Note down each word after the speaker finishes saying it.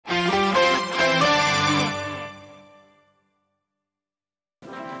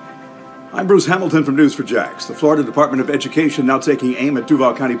I'm Bruce Hamilton from News for Jax. The Florida Department of Education now taking aim at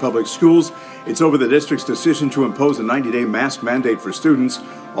Duval County Public Schools. It's over the district's decision to impose a 90-day mask mandate for students.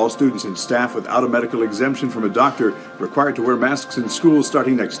 All students and staff without a medical exemption from a doctor required to wear masks in schools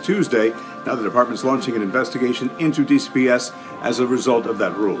starting next Tuesday. Now the department's launching an investigation into DCPS as a result of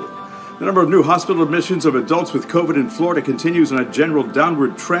that rule. The number of new hospital admissions of adults with COVID in Florida continues on a general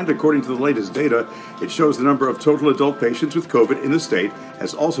downward trend. According to the latest data, it shows the number of total adult patients with COVID in the state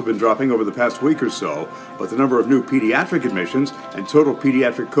has also been dropping over the past week or so, but the number of new pediatric admissions and total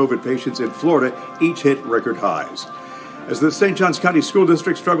pediatric COVID patients in Florida each hit record highs. As the St. Johns County School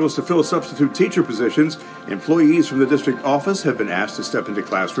District struggles to fill substitute teacher positions, employees from the district office have been asked to step into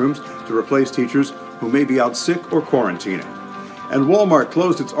classrooms to replace teachers who may be out sick or quarantining. And Walmart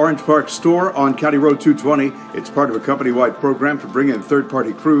closed its Orange Park store on County Road 220. It's part of a company-wide program to bring in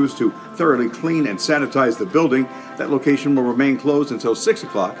third-party crews to thoroughly clean and sanitize the building. That location will remain closed until 6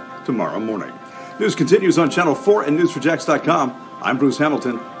 o'clock tomorrow morning. News continues on Channel 4 and News4Jax.com. I'm Bruce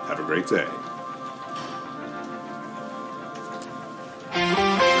Hamilton. Have a great day.